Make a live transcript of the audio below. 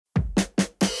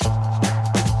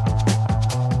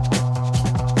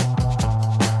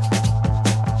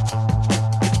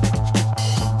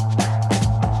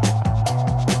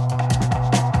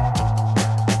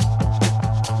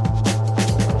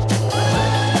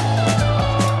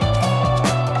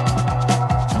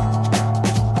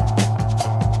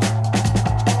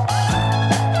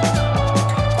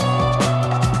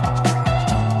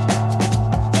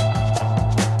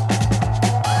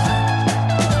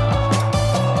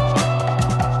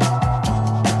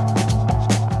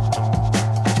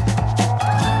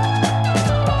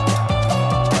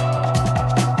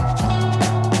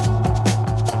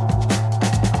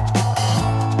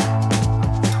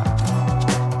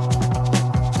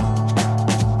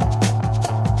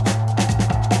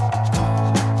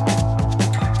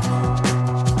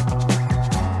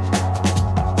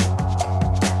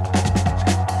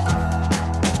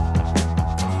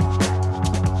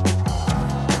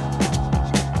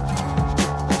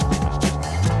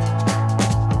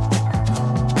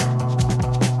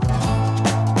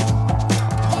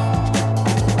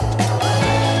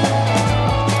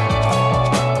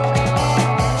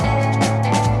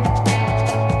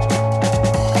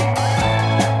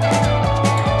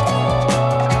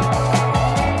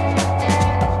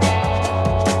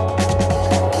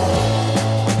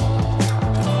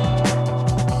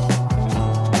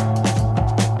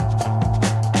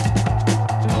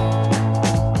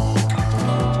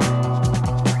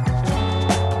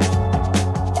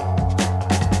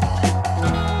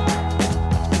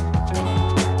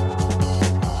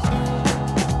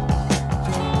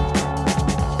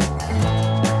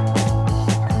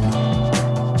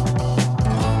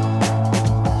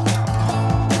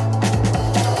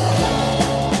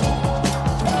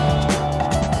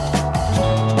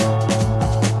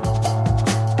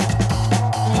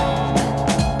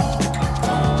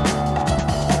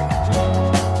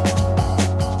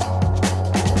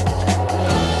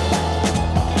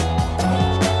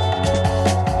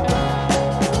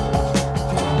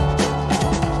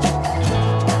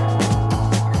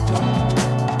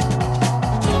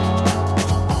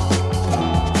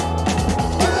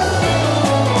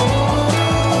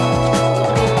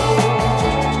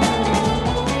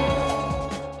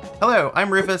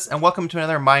I'm Rufus and welcome to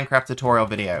another Minecraft tutorial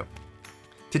video.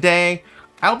 Today,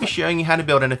 I'll be showing you how to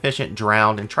build an efficient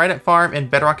drowned and trident farm in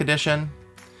Bedrock Edition.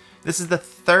 This is the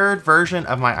third version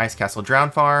of my Ice Castle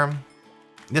Drowned farm.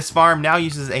 This farm now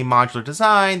uses a modular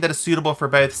design that is suitable for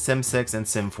both Sim 6 and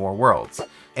Sim 4 worlds.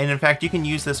 And in fact, you can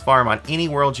use this farm on any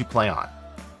world you play on.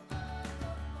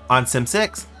 On Sim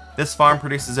 6, this farm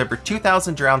produces over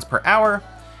 2,000 drowns per hour,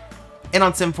 and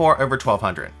on Sim 4 over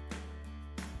 1,200.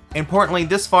 Importantly,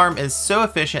 this farm is so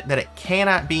efficient that it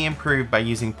cannot be improved by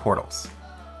using portals.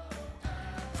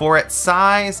 For its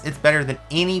size, it's better than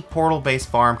any portal-based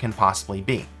farm can possibly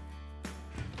be.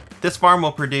 This farm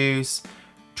will produce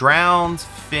drowns,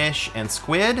 fish, and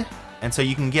squid, and so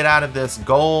you can get out of this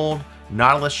gold,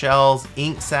 nautilus shells,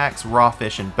 ink sacs, raw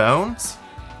fish, and bones.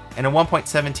 And in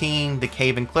 1.17, the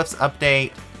Cave and Cliffs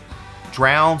update,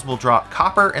 drowns will drop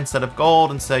copper instead of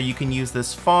gold, and so you can use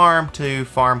this farm to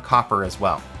farm copper as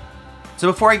well. So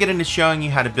before I get into showing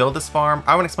you how to build this farm,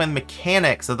 I want to explain the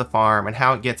mechanics of the farm and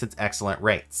how it gets its excellent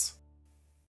rates.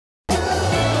 The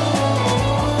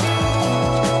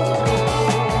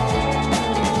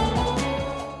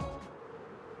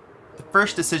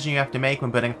first decision you have to make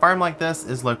when building a farm like this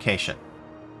is location.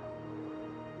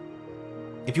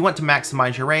 If you want to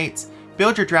maximize your rates,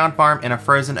 build your drowned farm in a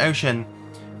frozen ocean,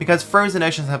 because frozen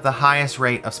oceans have the highest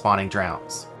rate of spawning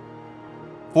drowns.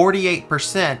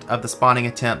 48% of the spawning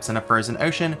attempts in a frozen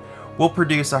ocean will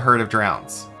produce a herd of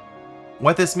drowns.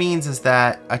 What this means is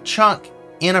that a chunk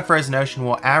in a frozen ocean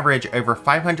will average over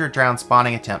 500 drown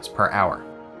spawning attempts per hour.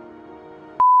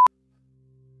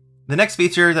 The next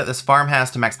feature that this farm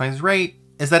has to maximize rate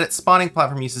is that its spawning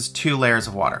platform uses 2 layers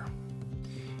of water.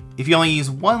 If you only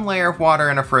use 1 layer of water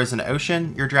in a frozen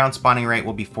ocean, your drown spawning rate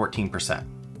will be 14%.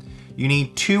 You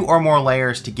need 2 or more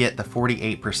layers to get the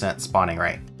 48% spawning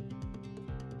rate.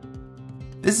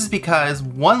 This is because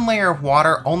 1 layer of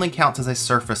water only counts as a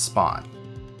surface spawn.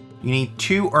 You need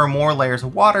 2 or more layers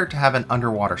of water to have an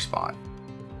underwater spawn.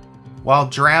 While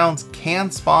drowns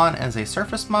can spawn as a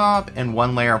surface mob in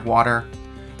 1 layer of water,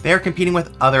 they are competing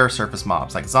with other surface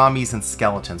mobs like zombies and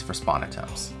skeletons for spawn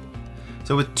attempts.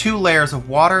 So with 2 layers of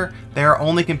water, they are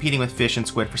only competing with fish and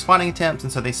squid for spawning attempts,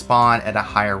 and so they spawn at a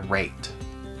higher rate.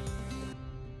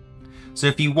 So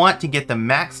if you want to get the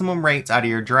maximum rates out of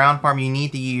your drown farm, you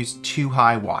need to use too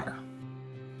high water.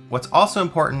 What's also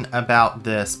important about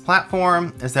this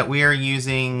platform is that we are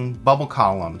using bubble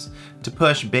columns to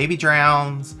push baby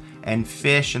drowns and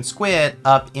fish and squid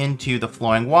up into the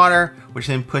flowing water, which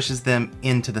then pushes them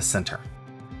into the center.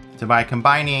 So by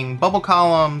combining bubble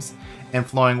columns and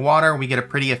flowing water, we get a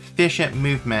pretty efficient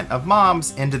movement of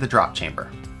mobs into the drop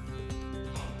chamber.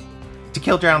 To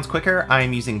kill drowns quicker, I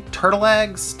am using turtle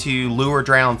eggs to lure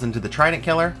drowns into the Trident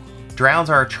killer. Drowns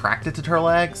are attracted to turtle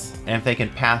eggs, and if they can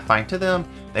pathfind to them,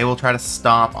 they will try to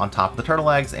stomp on top of the turtle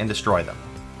eggs and destroy them.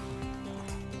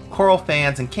 Coral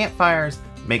fans and campfires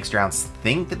makes drowns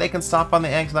think that they can stomp on the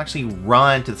eggs and actually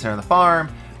run to the center of the farm,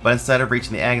 but instead of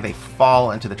reaching the egg, they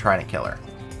fall into the Trident killer.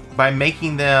 By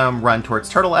making them run towards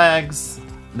turtle eggs,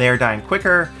 they are dying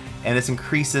quicker, and this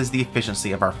increases the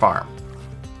efficiency of our farm.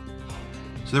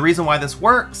 So the reason why this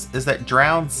works is that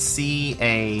drowns see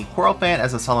a coral fan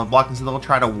as a solid block, and so they'll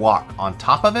try to walk on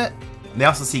top of it. They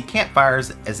also see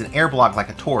campfires as an air block like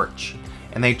a torch,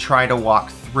 and they try to walk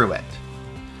through it.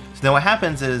 So then what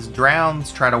happens is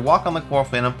drowns try to walk on the coral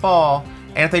fan and fall,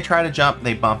 and if they try to jump,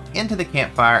 they bump into the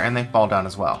campfire and they fall down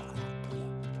as well.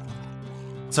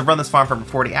 So I've run this farm for over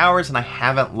 40 hours and I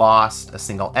haven't lost a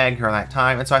single egg during that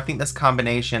time, and so I think this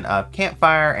combination of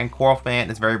campfire and coral fan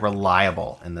is very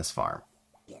reliable in this farm.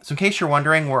 So in case you're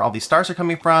wondering where all these stars are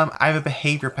coming from, I have a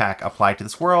behavior pack applied to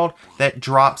this world that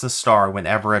drops a star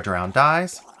whenever a drown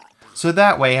dies. So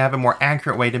that way I have a more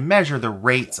accurate way to measure the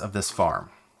rates of this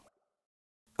farm.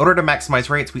 In order to maximize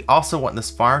rates, we also want this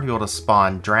farm to be able to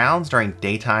spawn drowns during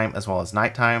daytime as well as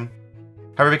nighttime.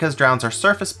 However, because drowns are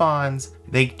surface spawns,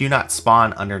 they do not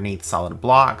spawn underneath solid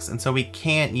blocks, and so we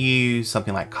can't use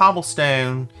something like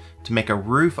cobblestone to make a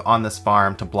roof on this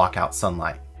farm to block out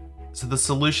sunlight. So the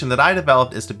solution that I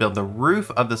developed is to build the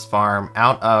roof of this farm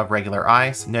out of regular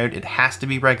ice. Note it has to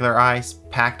be regular ice,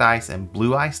 packed ice and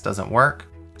blue ice doesn't work.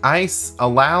 Ice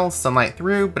allows sunlight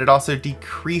through, but it also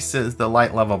decreases the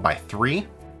light level by 3.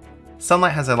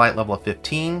 Sunlight has a light level of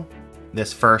 15.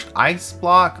 This first ice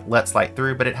block lets light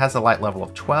through, but it has a light level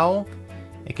of 12.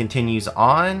 It continues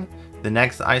on. The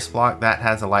next ice block that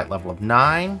has a light level of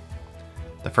 9.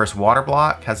 The first water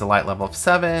block has a light level of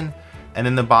 7. And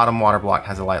then the bottom water block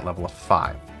has a light level of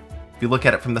 5. If you look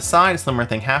at it from the side, a similar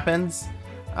thing happens.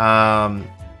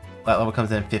 Light level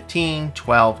comes in 15,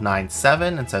 12, 9,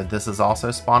 7, and so this is also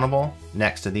spawnable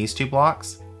next to these 2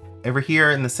 blocks. Over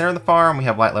here in the center of the farm, we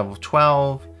have light level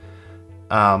 12.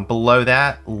 Below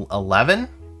that, 11,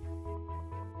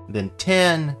 then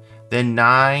 10, then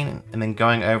 9, and then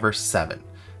going over 7.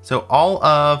 So all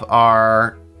of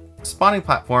our spawning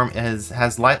platform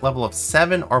has light level of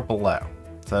 7 or below.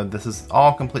 So this is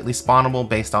all completely spawnable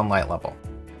based on light level.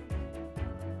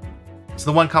 So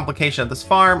the one complication of this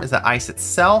farm is that ice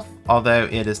itself, although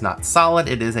it is not solid,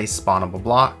 it is a spawnable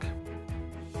block.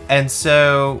 And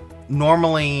so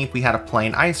normally if we had a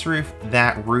plain ice roof,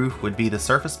 that roof would be the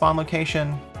surface spawn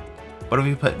location. But if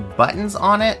we put buttons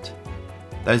on it,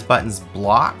 those buttons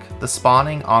block the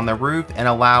spawning on the roof and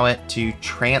allow it to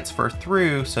transfer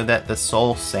through so that the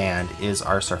soul sand is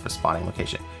our surface spawning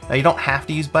location. Now you don't have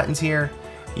to use buttons here.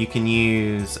 You can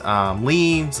use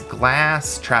leaves,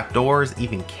 glass, trapdoors,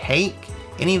 even cake.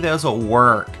 Any of those will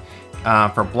work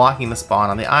for blocking the spawn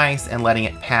on the ice and letting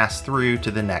it pass through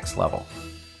to the next level.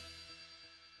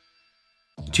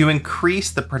 To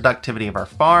increase the productivity of our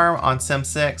farm on Sim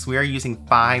 6, we are using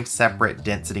 5 separate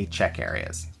density check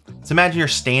areas. So imagine you're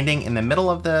standing in the middle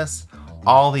of this.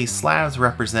 All these slabs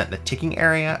represent the ticking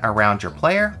area around your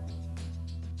player.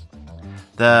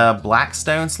 The black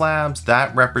stone slabs,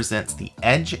 that represents the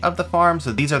edge of the farm.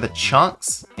 So these are the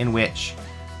chunks in which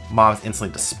mobs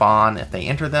instantly despawn if they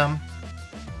enter them.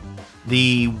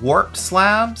 The warped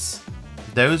slabs,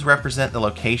 those represent the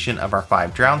location of our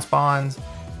 5 drown spawns.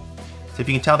 So if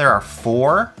you can tell, there are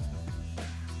 4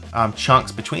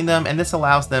 chunks between them, and this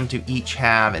allows them to each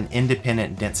have an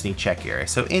independent density check area.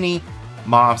 So any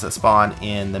mobs that spawn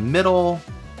in the middle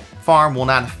farm will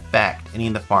not affect any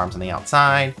of the farms on the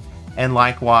outside, and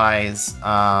likewise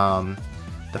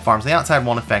the farms on the outside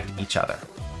won't affect each other.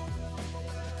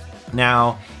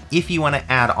 Now if you want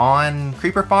to add on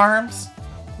creeper farms,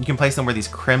 you can place them where these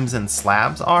crimson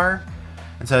slabs are,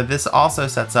 and so this also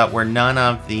sets up where none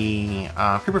of the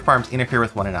creeper farms interfere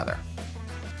with one another.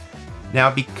 Now,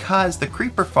 because the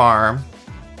creeper farm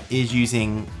is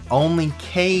using only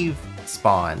cave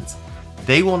spawns,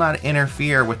 they will not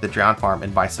interfere with the drown farm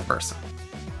and vice versa.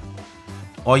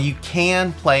 While you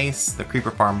can place the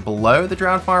creeper farm below the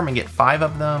drown farm and get 5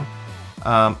 of them,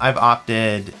 I've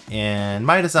opted in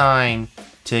my design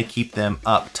to keep them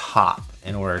up top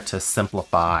in order to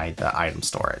simplify the item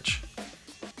storage.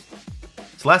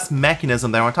 So last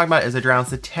mechanism that I want to talk about is a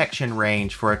drown's detection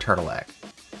range for a turtle egg.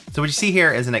 So what you see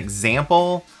here is an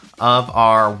example of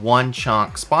our 1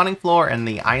 chunk spawning floor in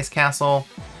the ice castle,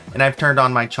 and I've turned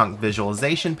on my chunk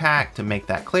visualization pack to make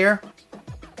that clear.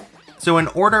 So in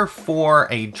order for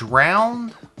a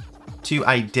drown to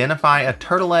identify a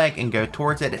turtle egg and go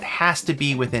towards it, it has to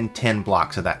be within 10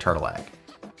 blocks of that turtle egg.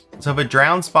 So if a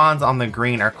drown spawns on the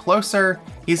green or closer,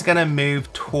 he's gonna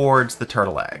move towards the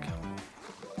turtle egg.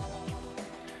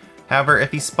 However,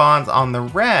 if he spawns on the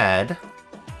red,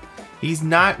 he's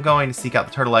not going to seek out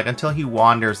the turtle egg until he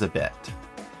wanders a bit.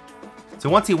 So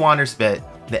once he wanders a bit,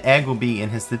 the egg will be in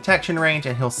his detection range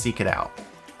and he'll seek it out.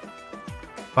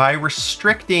 By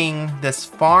restricting this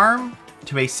farm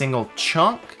to a single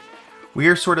chunk, we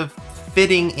are sort of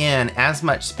fitting in as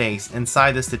much space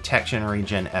inside this detection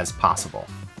region as possible.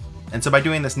 And so by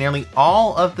doing this, nearly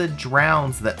all of the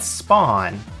drowns that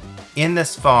spawn in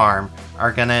this farm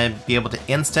are gonna be able to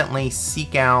instantly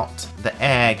seek out the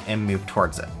egg and move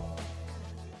towards it.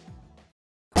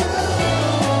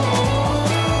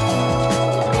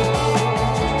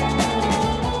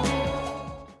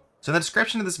 So in the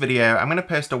description of this video, I'm going to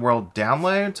post a world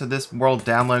download. So this world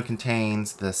download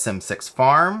contains the Sim 6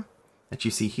 farm that you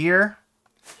see here.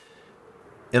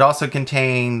 It also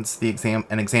contains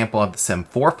an example of the Sim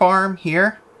 4 farm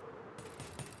here.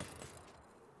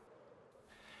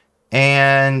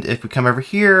 And if we come over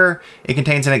here, it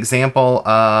contains an example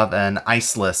of an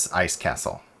iceless ice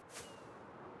castle.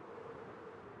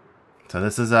 So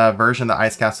this is a version of the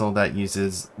ice castle that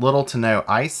uses little to no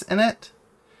ice in it.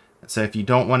 So if you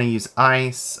don't want to use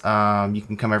ice, you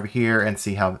can come over here and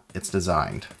see how it's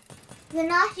designed. You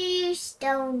can also use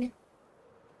stone.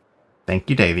 Thank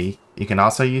you, Davey. You can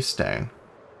also use stone.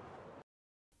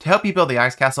 To help you build the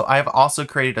ice castle, I have also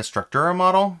created a Structura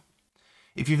model.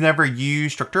 If you've never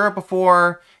used Structura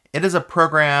before, it is a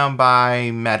program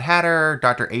by Mad Hatter,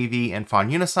 Dr. AV, and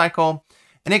Fawn Unicycle,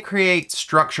 and it creates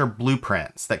structure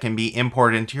blueprints that can be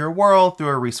imported into your world through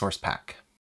a resource pack.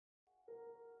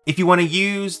 If you want to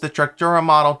use the Structura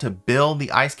model to build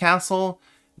the ice castle,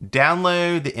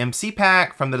 download the MC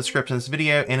pack from the description of this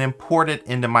video and import it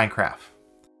into Minecraft.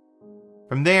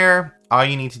 From there, all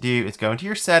you need to do is go into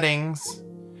your settings,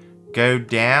 go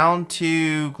down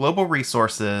to Global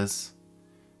Resources,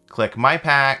 click My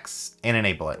Packs, and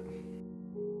enable it.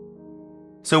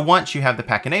 So once you have the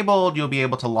pack enabled, you'll be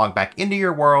able to log back into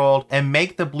your world and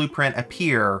make the blueprint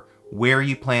appear where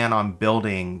you plan on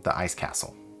building the ice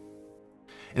castle.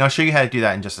 And I'll show you how to do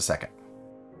that in just a second.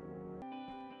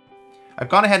 I've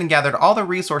gone ahead and gathered all the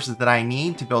resources that I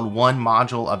need to build one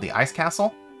module of the ice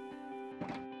castle.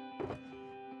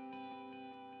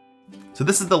 So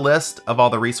this is the list of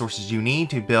all the resources you need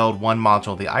to build one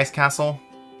module of the ice castle.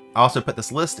 I also put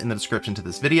this list in the description to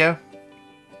this video.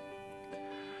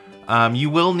 You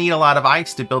will need a lot of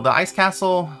ice to build the ice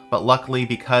castle, but luckily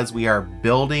because we are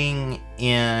building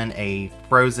in a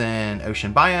frozen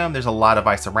ocean biome, there's a lot of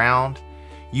ice around.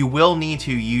 You will need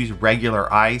to use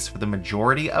regular ice for the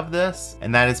majority of this,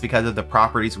 and that is because of the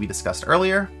properties we discussed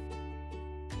earlier.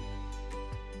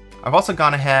 I've also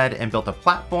gone ahead and built a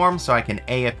platform so I can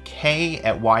AFK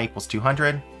at y equals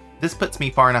 200. This puts me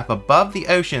far enough above the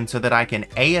ocean so that I can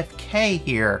AFK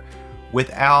here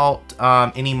without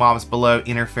any mobs below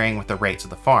interfering with the rates of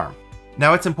the farm.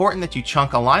 Now it's important that you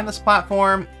chunk align this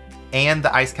platform and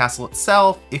the ice castle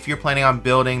itself if you're planning on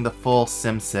building the full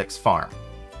Sim 6 farm.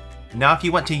 Now if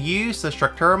you want to use the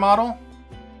Structura model,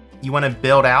 you want to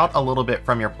build out a little bit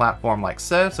from your platform like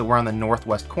so. So we're on the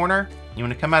northwest corner. You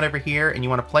want to come out over here and you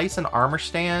want to place an armor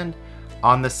stand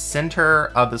on the center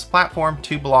of this platform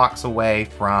 2 blocks away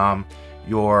from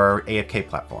your AFK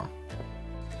platform.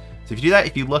 So if you do that,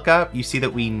 if you look up, you see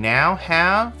that we now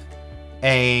have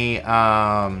a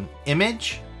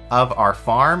image of our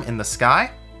farm in the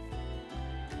sky.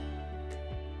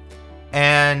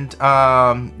 And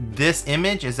this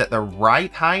image is at the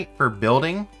right height for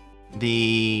building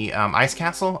the ice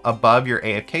castle above your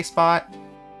AFK spot.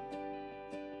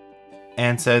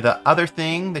 And so the other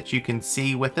thing that you can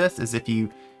see with this is if you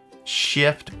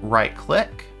shift right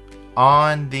click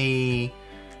on the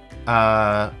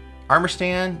armor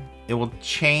stand, it will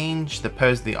change the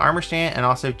pose of the armor stand and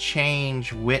also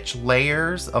change which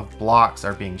layers of blocks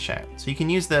are being shown. So you can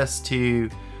use this to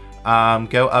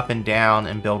go up and down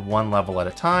and build one level at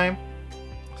a time.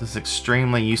 This is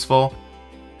extremely useful.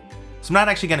 So I'm not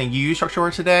actually going to use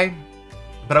Structura today,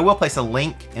 but I will place a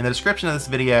link in the description of this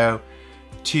video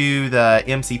to the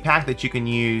MC pack that you can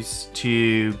use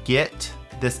to get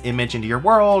this image into your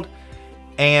world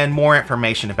and more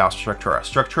information about Structura.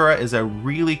 Structura is a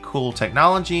really cool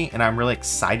technology and I'm really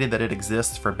excited that it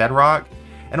exists for Bedrock.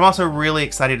 And I'm also really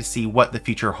excited to see what the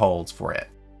future holds for it.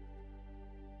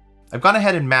 I've gone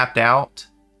ahead and mapped out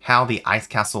how the ice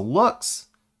castle looks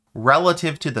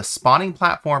relative to the spawning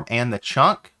platform and the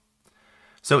chunk.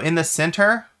 So in the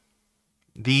center,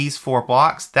 these 4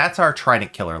 blocks, that's our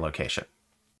Trident killer location.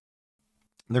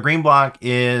 The green block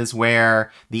is where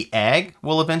the egg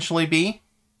will eventually be.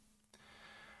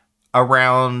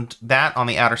 Around that on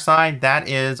the outer side, that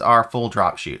is our full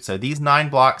drop chute. So these 9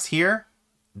 blocks here,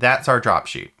 that's our drop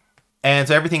chute. And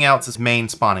so everything else is main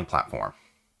spawning platform.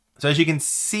 So as you can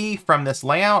see from this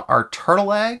layout, our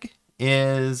turtle egg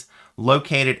is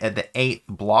located at the 8th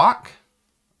block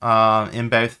in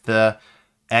both the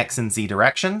X and Z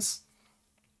directions.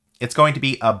 It's going to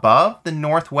be above the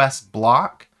northwest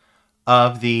block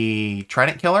of the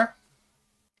Trident killer.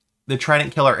 The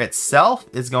Trident killer itself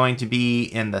is going to be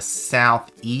in the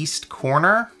southeast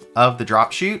corner of the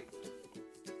drop chute.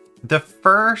 The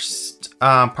first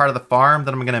part of the farm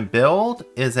that I'm going to build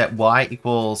is at y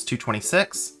equals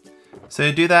 226. So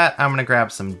to do that, I'm going to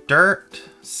grab some dirt,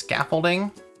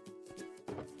 scaffolding,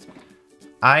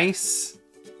 ice,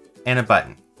 and a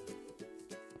button.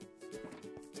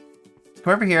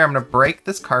 Come over here, I'm going to break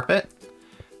this carpet.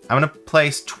 I'm going to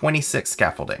place 26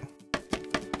 scaffolding.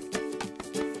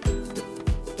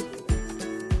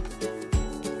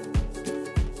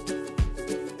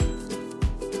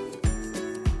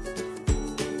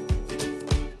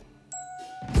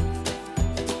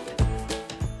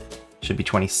 Should be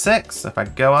 26. So if I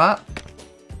go up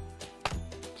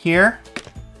here,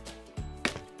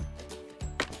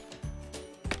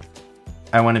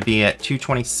 I want to be at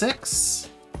 226.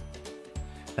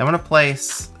 I want to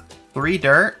place 3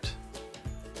 dirt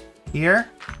here,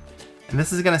 and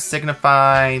this is going to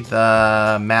signify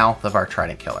the mouth of our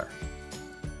Trident killer.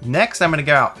 Next, I'm going to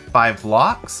go out 5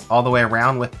 blocks all the way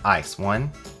around with ice. 1,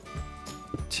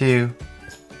 2,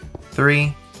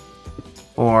 3,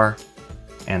 4,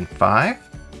 and 5.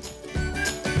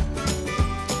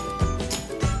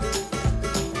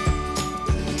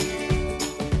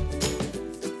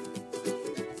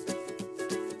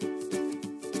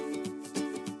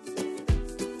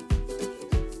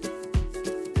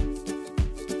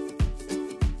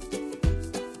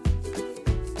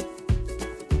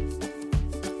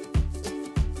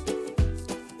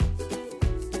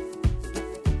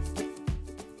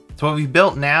 So what we've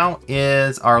built now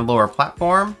is our lower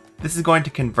platform. This is going to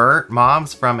convert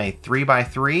mobs from a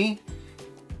 3x3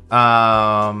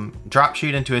 drop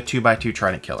shoot into a 2x2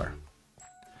 Trident killer.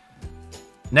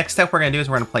 Next step we're going to do is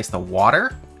we're going to place the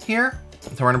water here.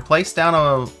 So we're going to place down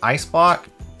an ice block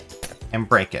and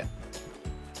break it.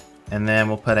 And then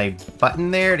we'll put a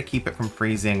button there to keep it from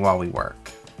freezing while we work.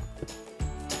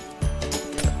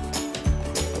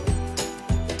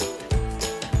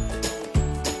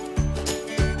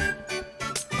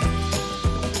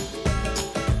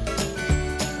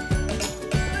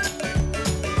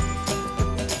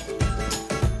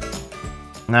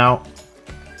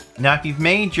 Now if you've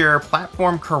made your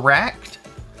platform correct,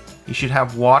 you should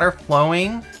have water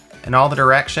flowing in all the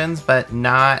directions, but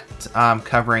not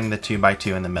covering the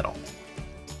 2x2 in the middle.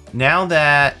 Now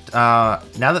that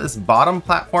this bottom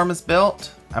platform is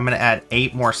built, I'm going to add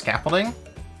 8 more scaffolding.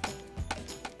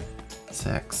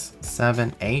 6,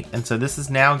 7, 8. And so this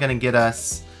is now going to get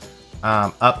us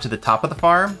up to the top of the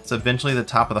farm. So eventually the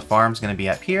top of the farm is going to be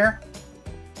up here.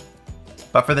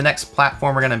 But for the next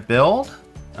platform we're going to build,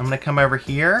 I'm going to come over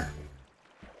here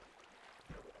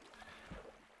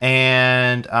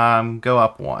and go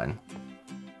up 1.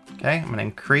 Okay, I'm going to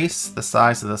increase the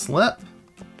size of this lip.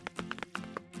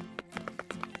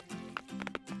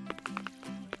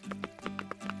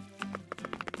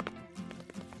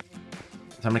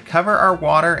 So I'm going to cover our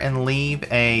water and leave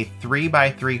a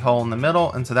 3x3 hole in the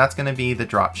middle, and so that's going to be the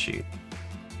drop chute.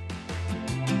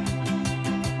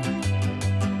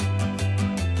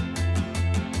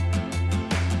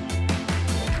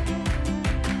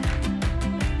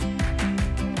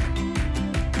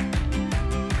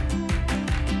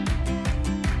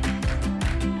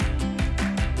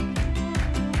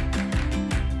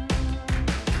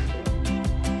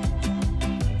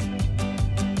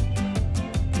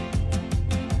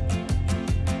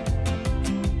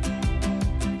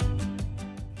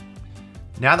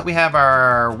 Now that we have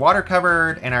our water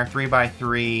covered and our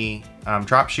 3x3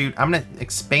 drop chute, I'm going to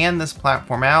expand this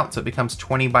platform out so it becomes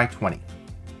 20x20.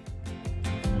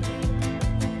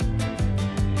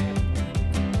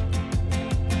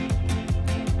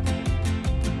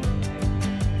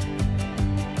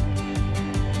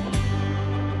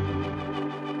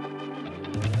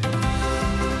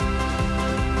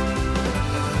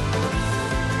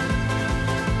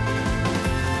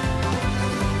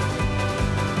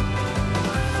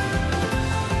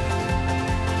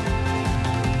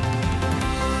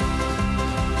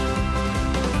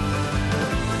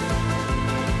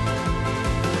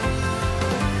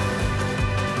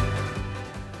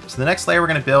 So the next layer we're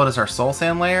going to build is our soul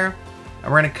sand layer.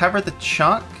 And we're going to cover the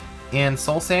chunk in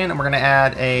soul sand, and we're going to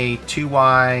add a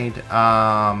 2-wide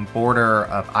border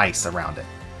of ice around it.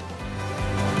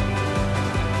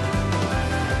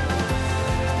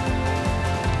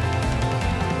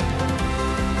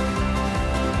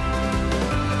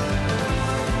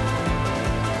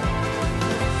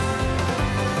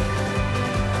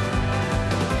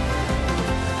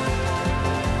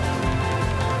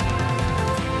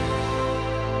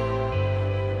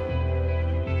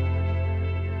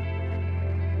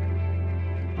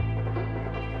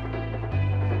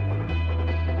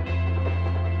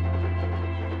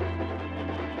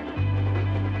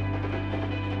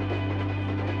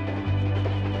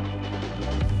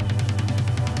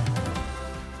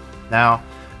 Now,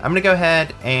 I'm going to go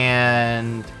ahead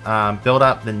and build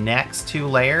up the next 2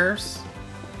 layers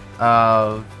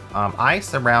of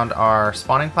ice around our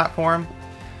spawning platform.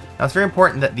 Now, it's very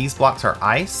important that these blocks are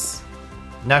ice.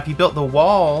 Now, if you built the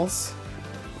walls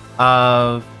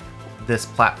of this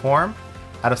platform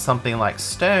out of something like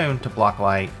stone to block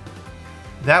light,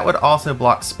 that would also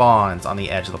block spawns on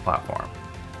the edge of the platform.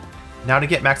 Now, to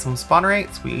get maximum spawn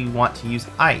rates, we want to use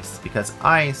ice, because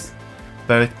ice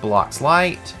both blocks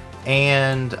light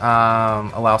and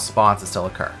allows spawns to still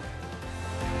occur.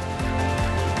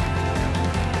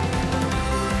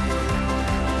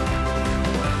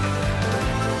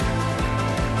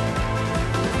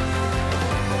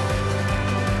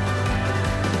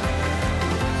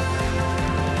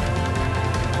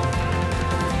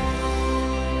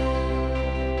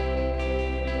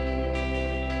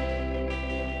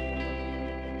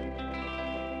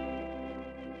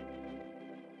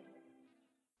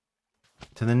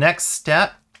 So the next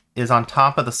step is on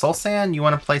top of the soul sand, you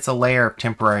want to place a layer of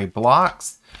temporary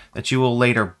blocks that you will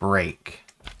later break.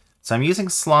 So I'm using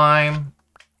slime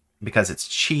because it's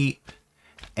cheap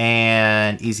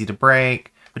and easy to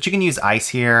break, but you can use ice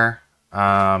here.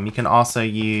 You can also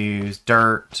use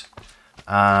dirt,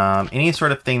 any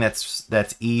sort of thing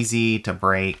that's easy to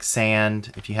break,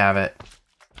 sand if you have it.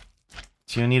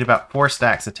 So you'll need about 4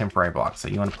 stacks of temporary blocks. So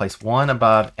you want to place 1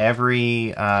 above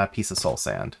every piece of soul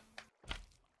sand.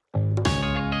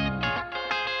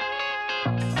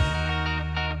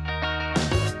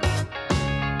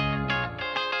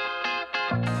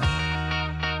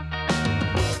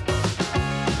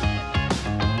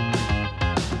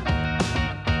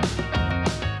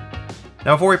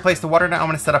 Now before we place the water down, I'm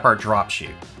going to set up our drop chute.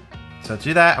 So to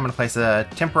do that, I'm going to place a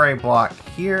temporary block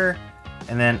here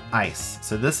and then ice.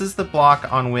 So this is the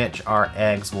block on which our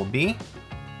eggs will be.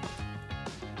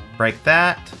 Break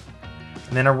that.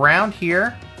 And then around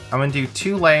here, I'm going to do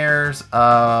 2 layers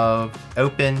of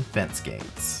open fence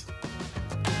gates.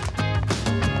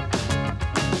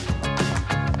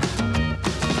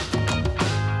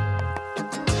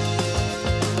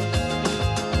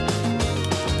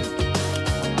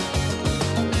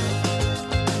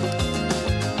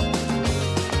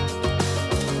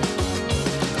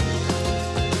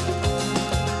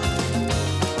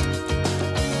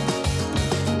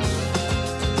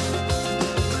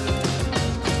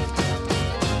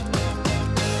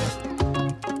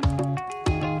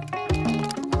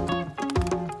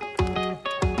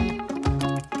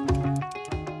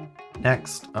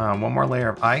 Next, one more layer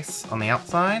of ice on the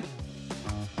outside.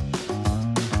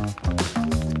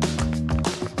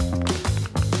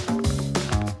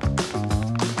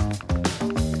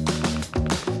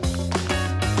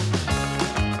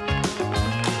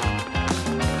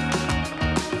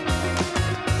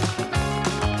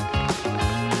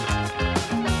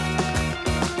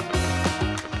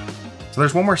 So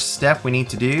there's one more step we need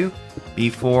to do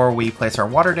before we place our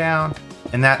water down,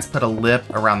 and that's put a lip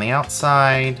around the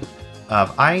outside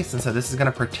of ice, and so this is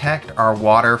going to protect our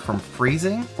water from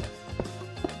freezing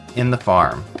in the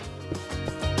farm.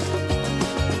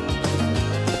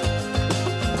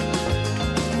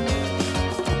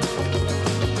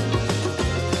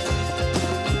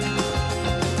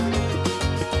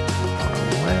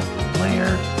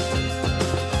 Layer.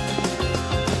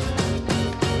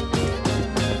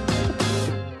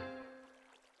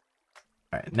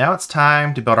 All right, now it's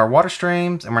time to build our water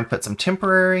streams, and we're going to put some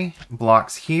temporary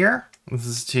blocks here. This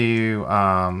is to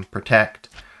protect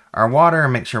our water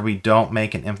and make sure we don't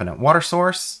make an infinite water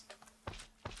source.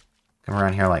 Come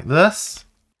around here like this.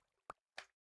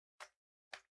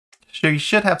 So you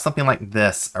should have something like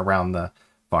this around the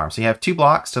farm. So you have 2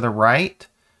 blocks to the right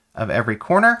of every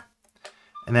corner.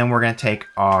 And then we're going to take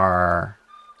our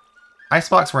ice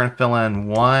blocks. We're going to fill in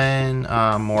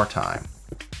 1 more time.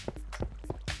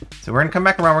 So we're going to come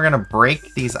back around. We're going to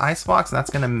break these ice blocks, and that's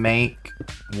going to make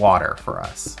water for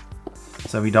us,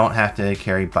 so we don't have to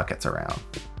carry buckets around.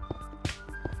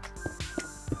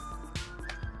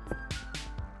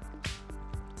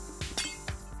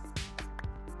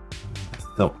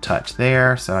 Silk touch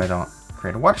there so I don't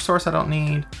create a water source I don't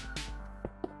need.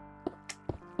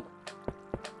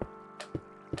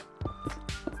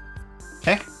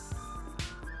 Okay.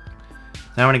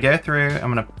 Now I'm going to go through,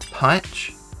 I'm going to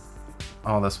punch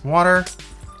all this water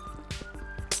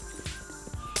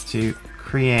to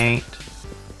create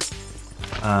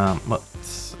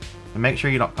make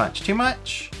sure you don't punch too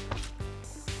much,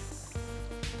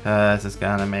 because it's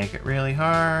gonna make it really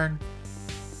hard.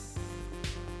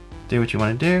 Do what you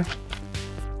want to do.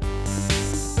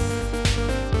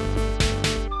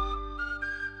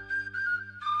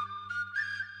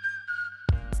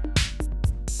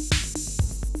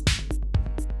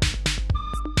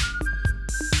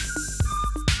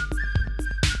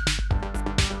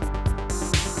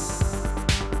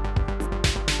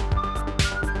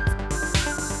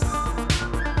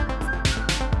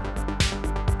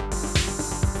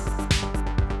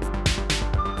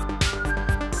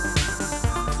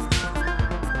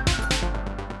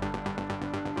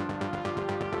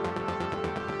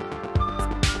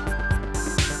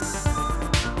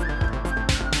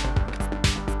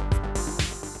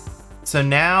 So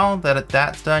now that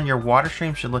that's done, your water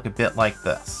stream should look a bit like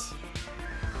this.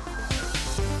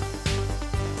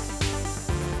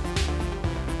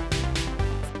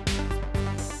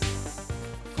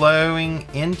 Flowing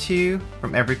into,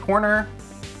 from every corner,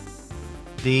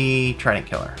 the Trident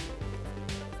killer.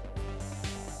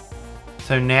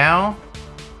 So now,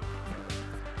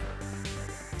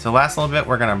 last little bit,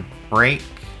 we're gonna break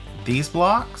these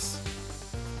blocks.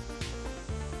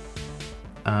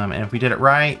 And if we did it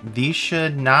right, these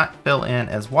should not fill in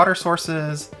as water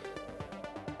sources,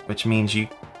 which means which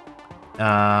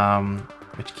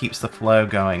keeps the flow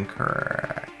going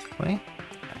correctly.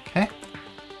 Okay.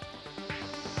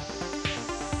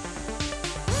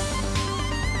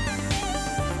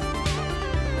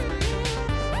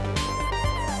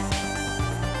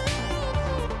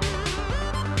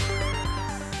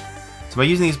 So by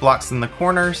using these blocks in the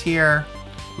corners here,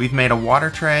 we've made a water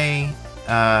tray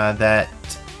that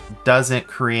doesn't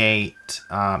create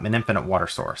an infinite water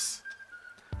source.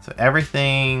 So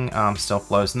everything still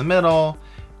flows in the middle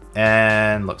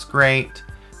and looks great.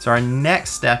 So our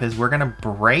next step is we're gonna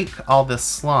break all this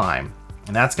slime,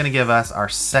 and that's gonna give us our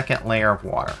second layer of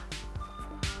water.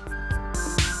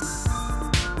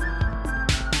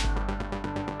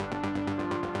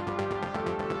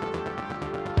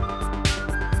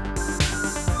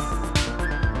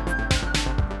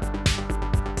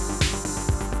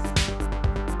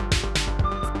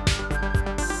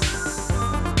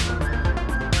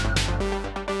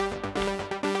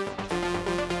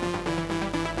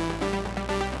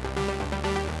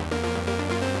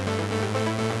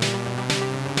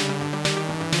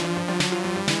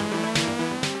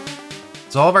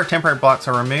 So all of our temporary blocks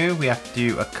are removed. We have to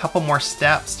do a couple more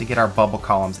steps to get our bubble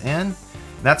columns in. And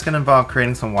that's going to involve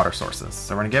creating some water sources.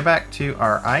 So we're going to go back to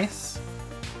our ice.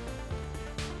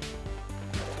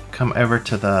 Come over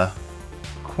to the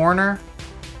corner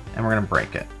and we're going to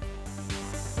break it.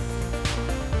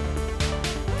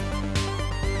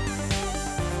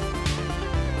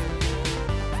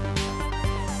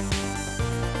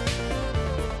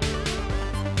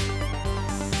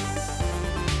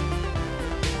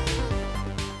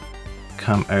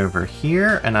 Come over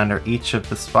here, and under each of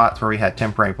the spots where we had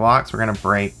temporary blocks, we're going to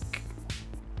break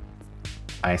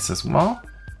ice as well.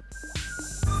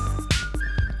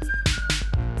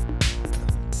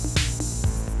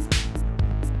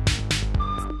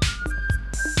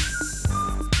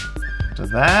 So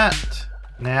that,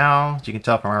 now, as you can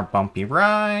tell from our bumpy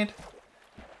ride,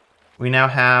 we now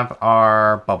have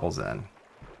our bubbles in.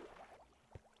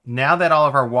 Now that all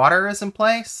of our water is in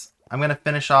place, I'm going to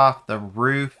finish off the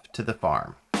roof to the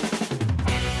farm.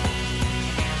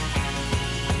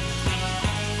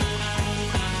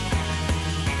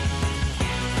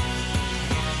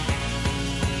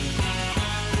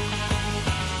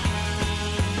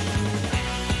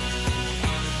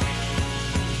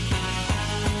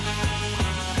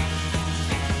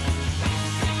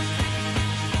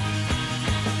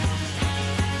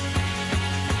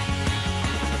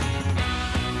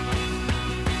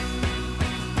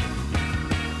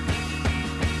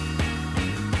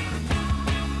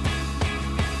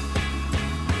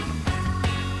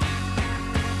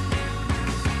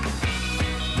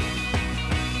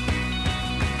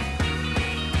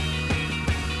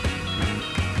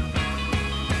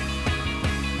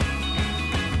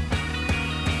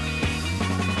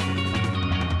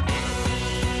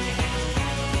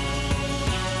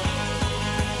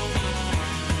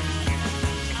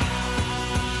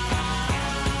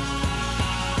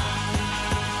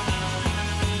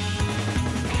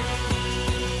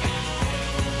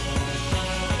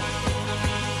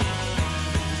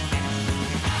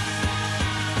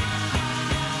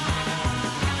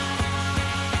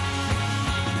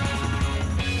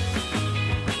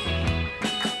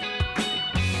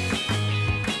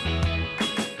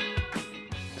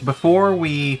 Before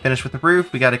we finish with the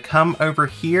roof, we got to come over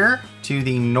here to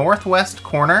the northwest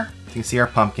corner. You can see our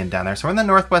pumpkin down there. So we're in the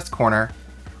northwest corner.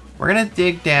 We're going to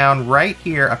dig down right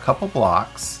here a couple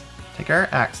blocks. Take our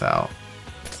axe out.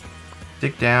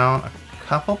 Dig down a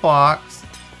couple blocks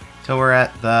till we're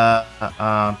at the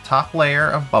top layer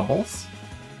of bubbles.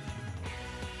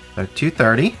 So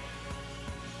 230.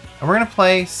 And we're going to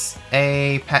place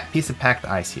a piece of packed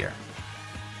ice here.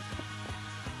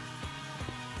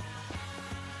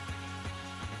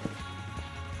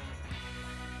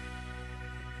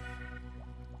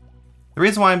 The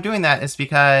reason why I'm doing that is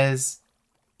because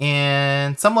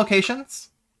in some locations,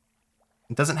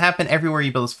 it doesn't happen everywhere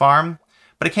you build this farm,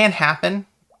 but it can happen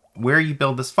where you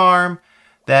build this farm,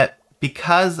 that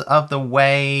because of the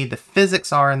way the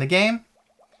physics are in the game,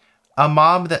 a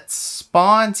mob that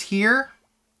spawns here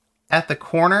at the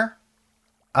corner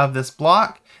of this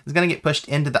block is going to get pushed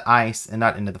into the ice and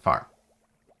not into the farm.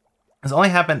 This only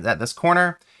happens at this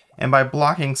corner, and by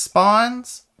blocking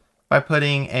spawns, by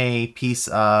putting a piece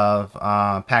of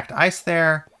packed ice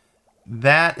there,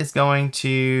 that is going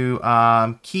to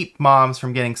keep mobs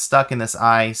from getting stuck in this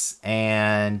ice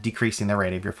and decreasing the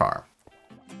rate of your farm.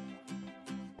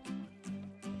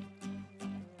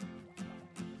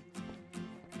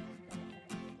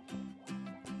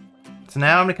 So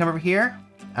now I'm going to come over here.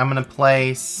 I'm going to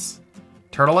place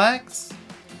turtle eggs.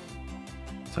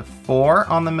 So 4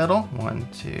 on the middle. 1,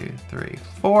 2, 3,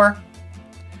 4.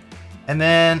 And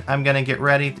then I'm going to get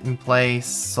ready to place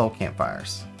soul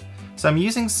campfires. So I'm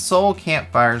using soul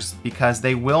campfires because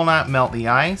they will not melt the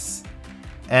ice.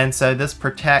 And so this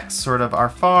protects sort of our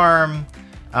farm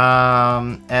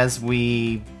as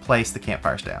we place the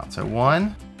campfires down. So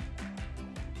 1,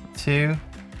 2,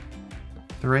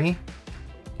 3.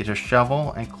 Get your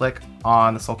shovel and click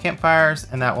on the soul campfires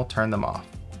and that will turn them off.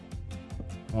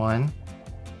 1.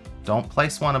 Don't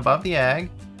place one above the egg.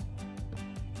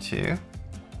 2.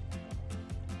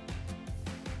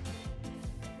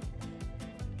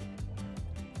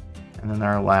 And then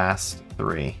our last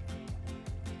 3.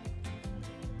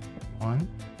 1,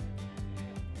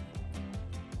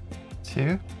 2.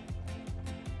 And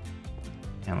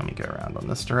let me go around on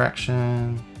this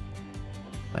direction.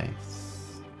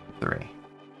 Place 3.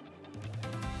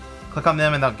 Click on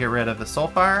them and they'll get rid of the soul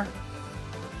fire.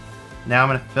 Now I'm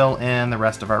going to fill in the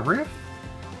rest of our roof.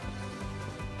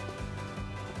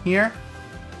 Here.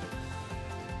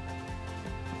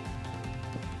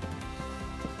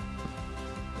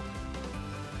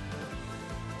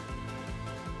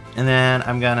 And then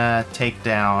I'm gonna take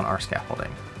down our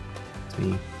scaffolding.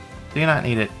 We do not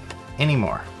need it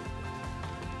anymore.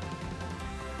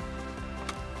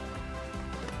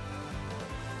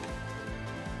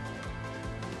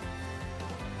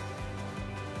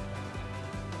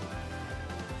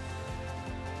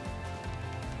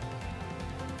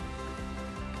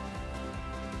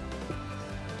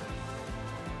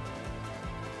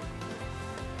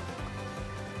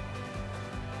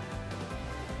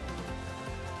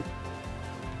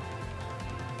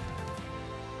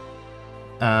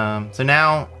 So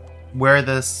now where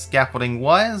the scaffolding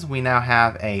was, we now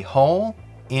have a hole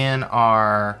in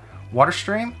our water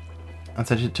stream. And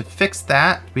so to fix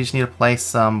that, we just need to place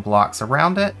some blocks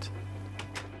around it.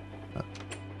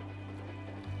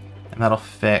 And that'll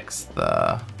fix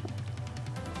the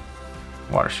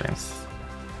water streams.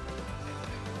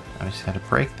 I just got to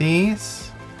break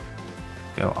these.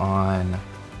 Go on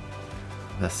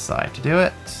this side to do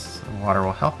it. The water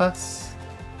will help us.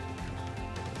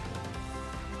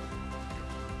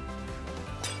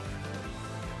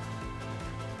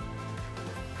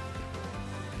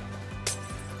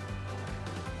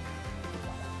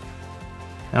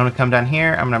 I'm going to come down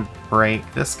here, I'm going to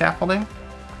break this scaffolding.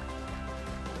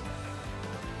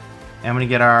 And I'm going to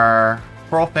get our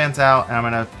coral fans out, and I'm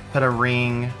going to put a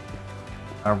ring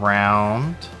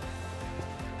around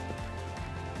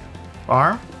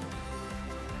farm.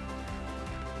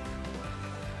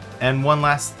 And one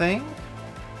last thing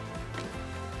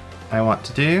I want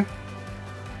to do.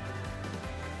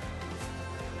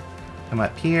 Come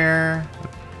up here.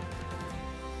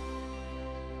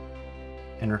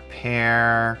 And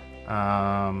repair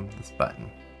this button.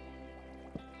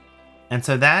 And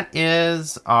so that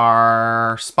is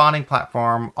our spawning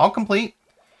platform all complete.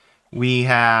 We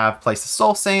have placed the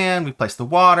soul sand, we've placed the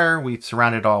water, we've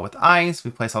surrounded it all with ice,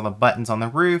 we've placed all the buttons on the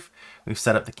roof, we've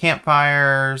set up the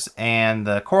campfires and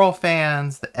the coral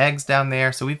fans, the eggs down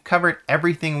there. So we've covered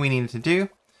everything we needed to do.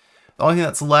 The only thing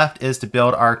that's left is to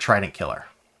build our Trident killer.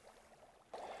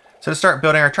 So to start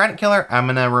building our Trident killer, I'm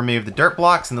going to remove the dirt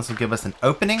blocks, and this will give us an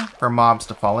opening for mobs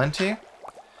to fall into. And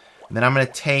then I'm going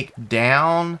to take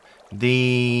down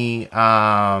the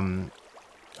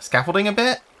scaffolding a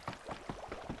bit.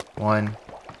 1,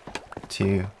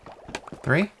 2,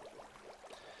 3.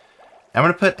 I'm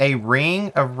going to put a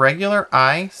ring of regular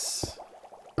ice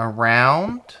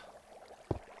around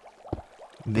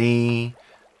the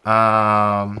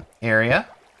area.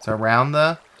 So around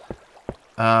the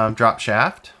drop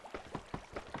shaft.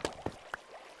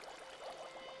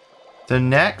 So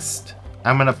next,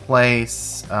 I'm going to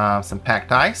place some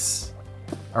packed ice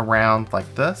around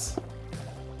like this.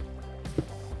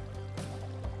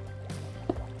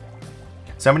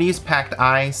 So I'm going to use packed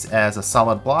ice as a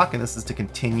solid block, and this is to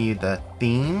continue the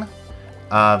theme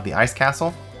of the ice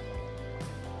castle.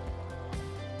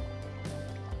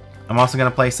 I'm also going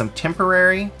to place some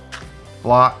temporary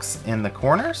blocks in the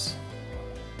corners.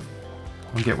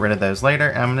 We'll get rid of those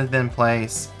later. I'm going to then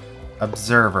place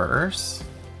observers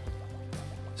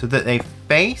so that they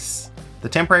face the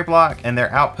temporary block and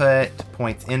their output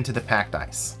points into the packed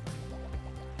ice.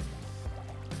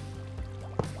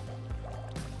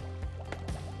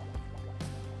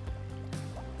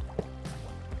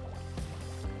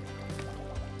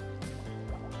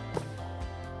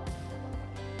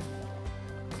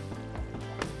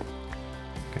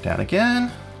 Go down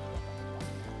again.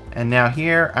 And now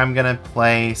here I'm going to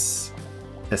place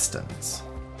pistons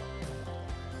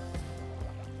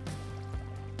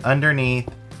underneath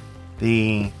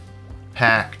the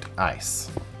packed ice.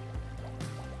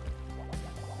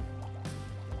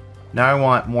 Now I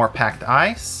want more packed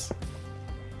ice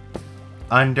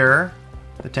under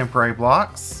the temporary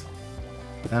blocks.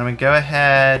 Then I'm going to go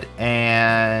ahead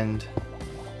and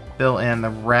fill in the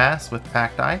rest with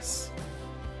packed ice.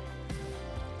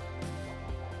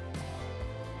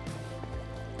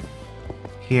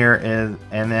 Here is,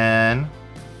 and then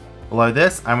below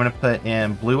this, I'm going to put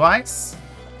in blue ice.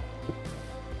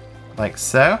 Like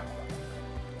so.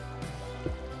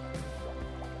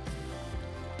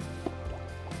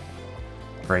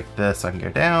 Break this so I can go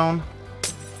down.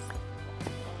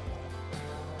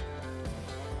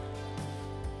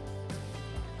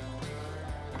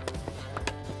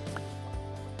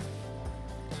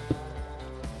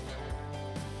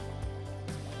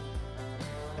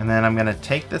 And then I'm going to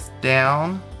take this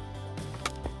down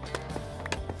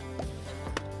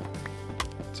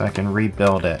so I can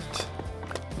rebuild it.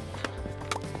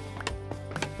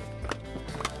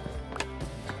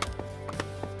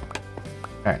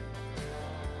 Alright.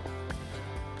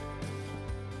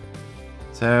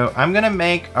 So I'm going to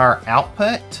make our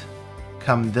output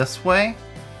come this way.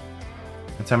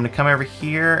 And So I'm going to come over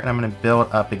here and I'm going to build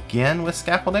up again with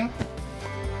scaffolding.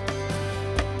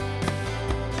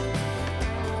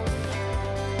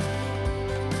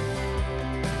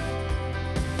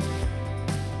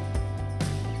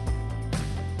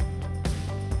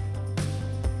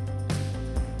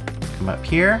 Come up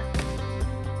here.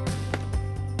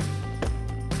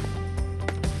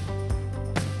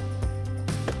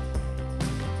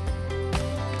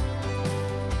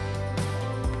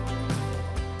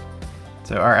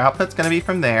 So our output's going to be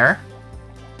from there.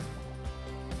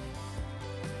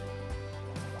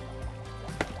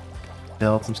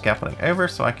 Build some scaffolding over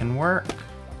so I can work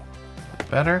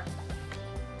better.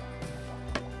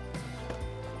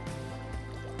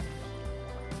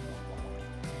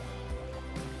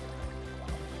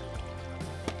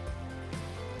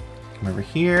 Come over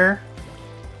here.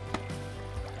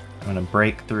 I'm going to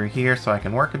break through here so I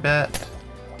can work a bit.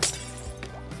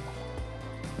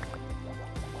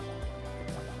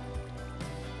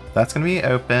 That's going to be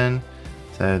open.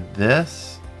 So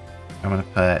this, I'm going to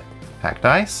put packed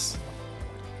ice.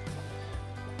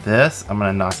 This, I'm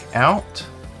going to knock out.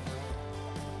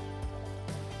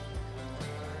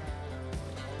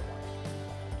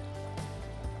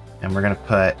 And we're going to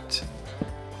put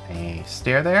a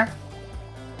stair there.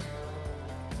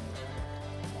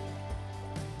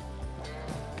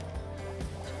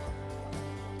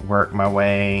 Work my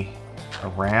way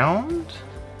around.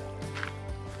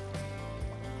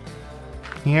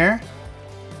 Here.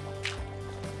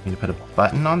 Need to put a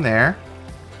button on there.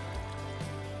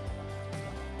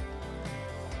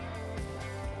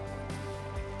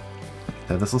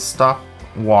 So this will stop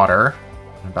water.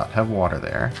 I'm about to have water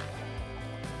there.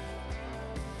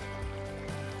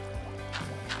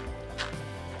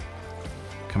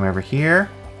 Come over here.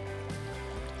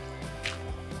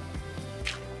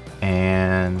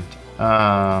 And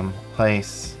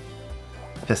place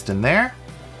piston there.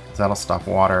 So that'll stop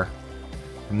water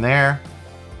from there.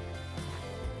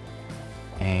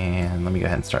 And let me go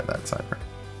ahead and start that side work.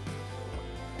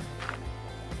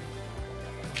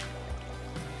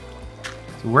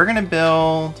 So we're going to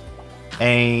build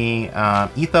a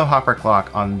etho hopper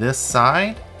clock on this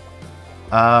side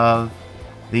of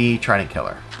the Trident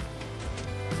killer.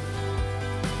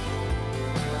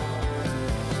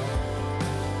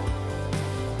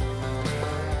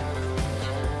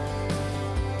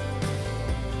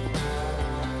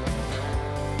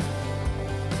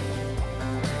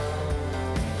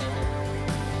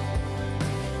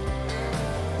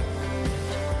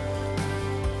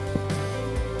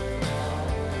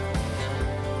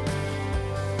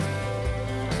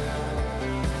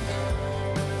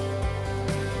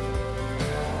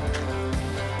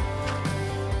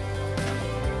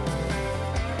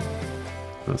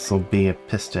 This will be a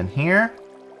piston here.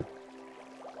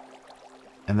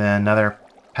 And then another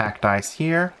packed ice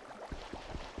here.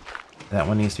 That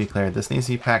one needs to be cleared. This needs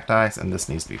to be packed ice, and this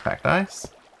needs to be packed ice.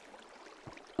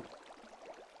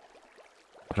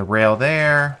 Put a rail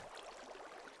there.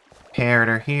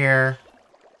 Comparator here.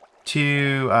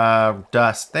 Two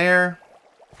dust there.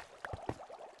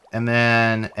 And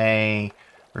then a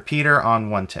repeater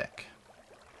on one tick.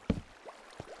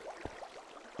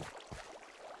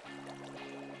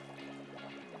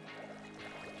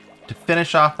 To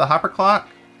finish off the hopper clock,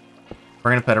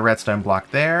 we're going to put a redstone block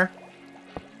there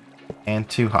and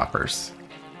two hoppers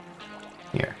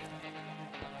here.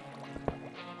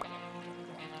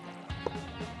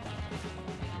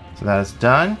 So that is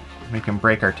done. We can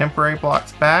break our temporary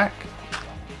blocks back.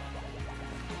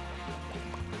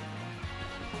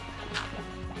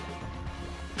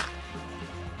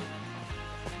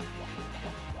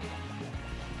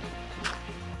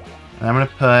 And I'm going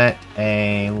to put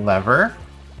a lever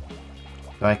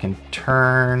so I can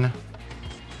turn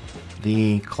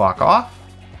the clock off.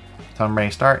 So I'm ready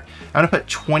to start. I'm going to put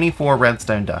 24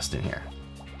 redstone dust in here.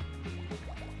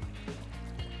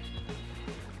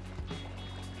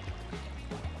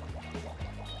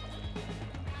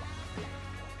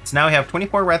 So now we have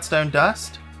 24 redstone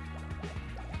dust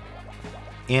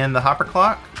in the hopper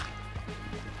clock.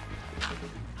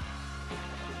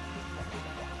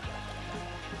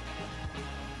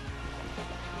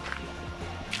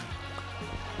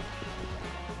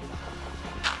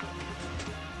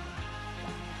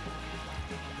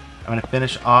 I'm going to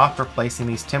finish off replacing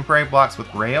these temporary blocks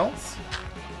with rails.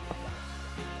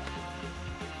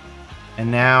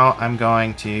 And now I'm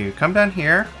going to come down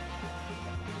here.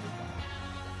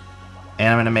 And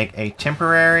I'm going to make a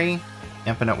temporary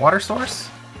infinite water source.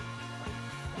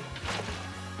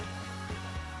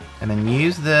 And then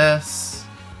use this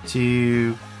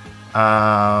to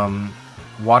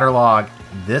waterlog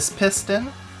this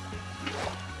piston,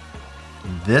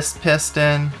 this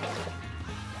piston,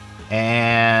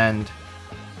 and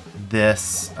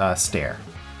this stair.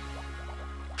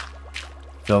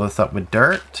 Fill this up with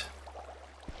dirt.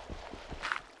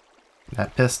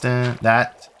 That piston,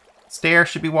 that stair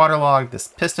should be waterlogged. This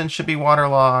piston should be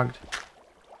waterlogged.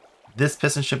 This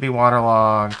piston should be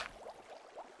waterlogged.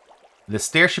 This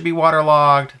stair should be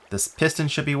waterlogged. This piston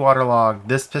should be waterlogged.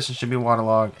 This piston should be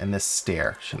waterlogged. And this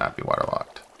stair should not be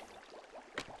waterlogged.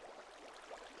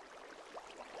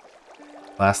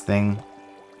 Last thing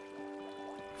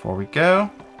before we go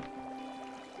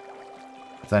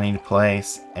is I need to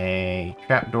place a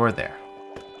trapdoor there.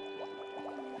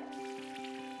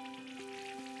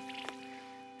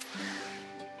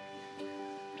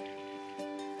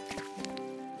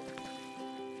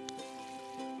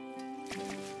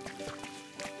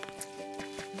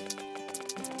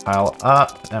 Pile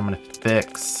up, and I'm going to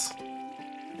fix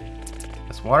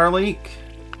this water leak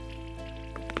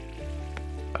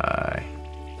by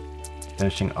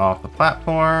finishing off the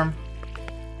platform.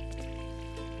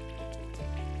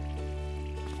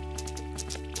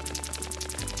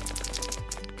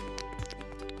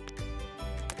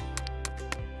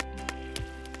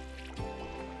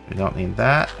 We don't need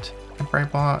that temporary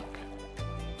block.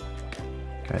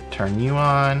 Go ahead, turn you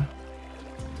on.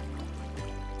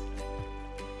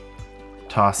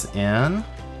 Toss in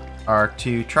our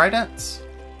 2 Tridents.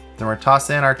 Then we're toss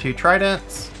in our 2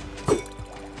 Tridents.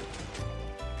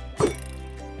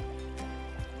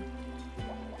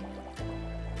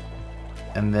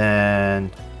 And then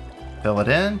fill it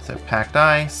in. So packed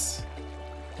ice,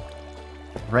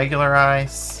 regular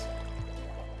ice,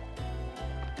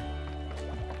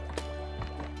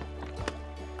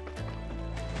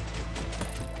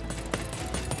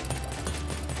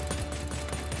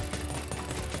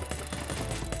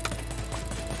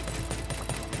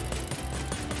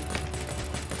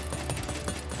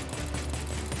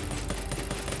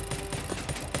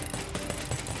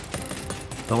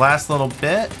 the last little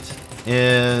bit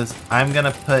is I'm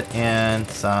gonna put in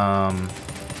some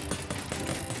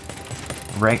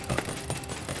I'm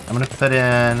gonna put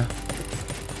in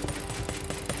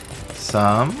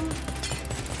some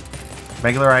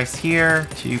regular ice here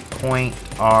to point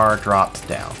our drops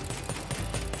down.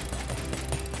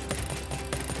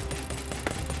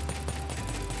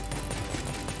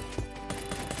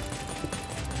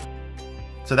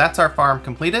 So that's our farm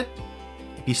completed.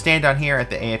 If you stand down here at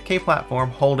the AFK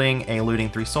platform holding a looting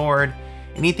 3 sword,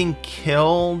 anything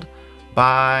killed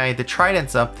by the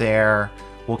Tridents up there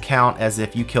will count as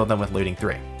if you killed them with looting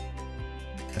 3.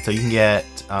 And so you can get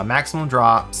maximum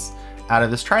drops out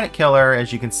of this Trident killer,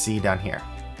 as you can see down here.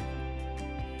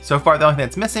 So far, the only thing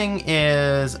that's missing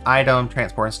is item,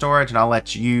 transport, and storage, and I'll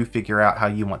let you figure out how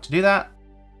you want to do that.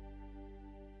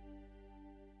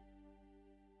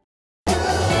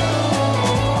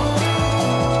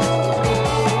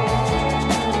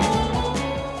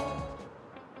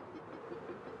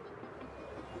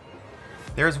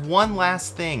 There's one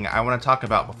last thing I want to talk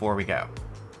about before we go.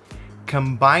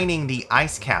 Combining the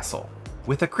ice castle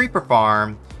with a creeper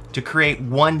farm to create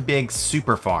one big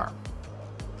super farm.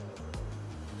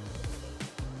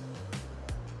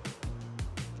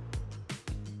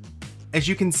 As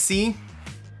you can see,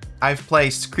 I've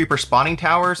placed creeper spawning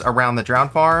towers around the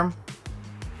drowned farm.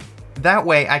 That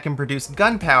way I can produce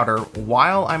gunpowder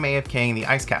while I'm AFKing the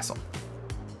ice castle.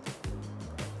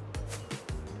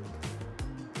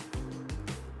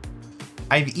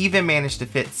 I've even managed to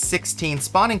fit 16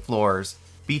 spawning floors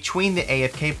between the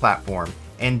AFK platform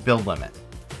and build limit.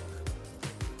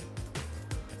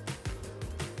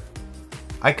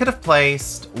 I could have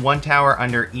placed 1 tower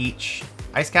under each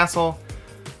ice castle,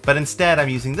 but instead I'm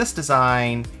using this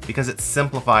design because it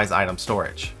simplifies item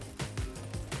storage.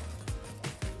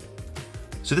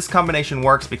 So this combination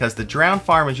works because the drowned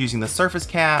farm is using the surface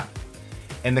cap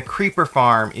and the creeper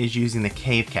farm is using the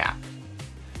cave cap.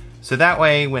 So that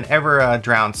way, whenever a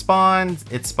drowned spawns,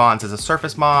 it spawns as a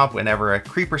surface mob. Whenever a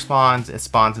creeper spawns, it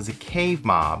spawns as a cave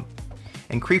mob.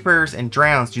 And creepers and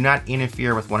drowns do not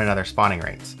interfere with one another's spawning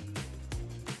rates.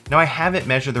 Now, I haven't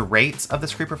measured the rates of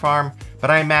this creeper farm, but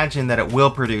I imagine that it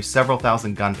will produce several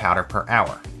thousand gunpowder per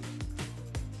hour.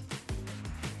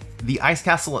 The ice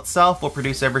castle itself will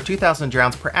produce over 2,000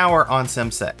 drowns per hour on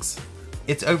Sim 6.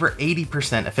 It's over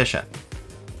 80% efficient.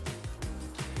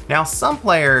 Now, some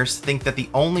players think that the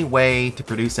only way to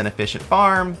produce an efficient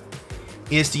farm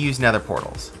is to use nether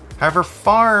portals. However,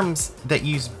 farms that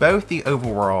use both the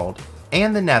overworld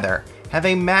and the nether have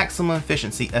a maximum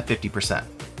efficiency of 50%,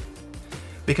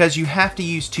 because you have to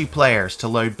use 2 players to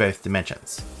load both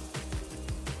dimensions.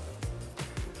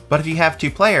 But if you have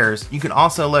 2 players, you can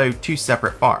also load 2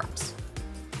 separate farms.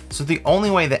 So the only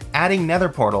way that adding nether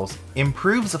portals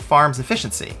improves a farm's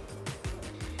efficiency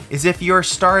is if you're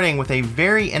starting with a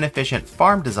very inefficient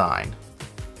farm design,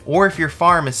 or if your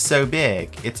farm is so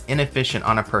big it's inefficient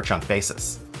on a per chunk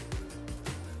basis.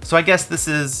 So I guess this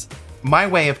is my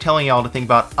way of telling y'all to think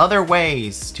about other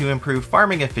ways to improve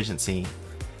farming efficiency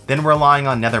than relying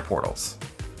on nether portals.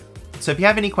 So if you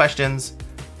have any questions,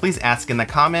 please ask in the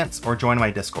comments or join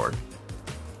my Discord.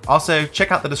 Also,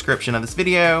 check out the description of this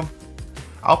video.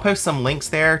 I'll post some links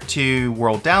there to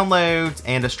world downloads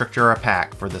and a Structura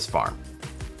pack for this farm.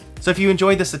 So if you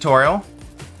enjoyed this tutorial,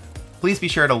 please be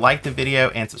sure to like the video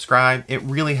and subscribe. It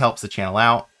really helps the channel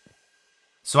out.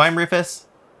 So I'm Rufus.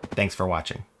 Thanks for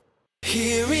watching.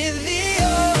 Here in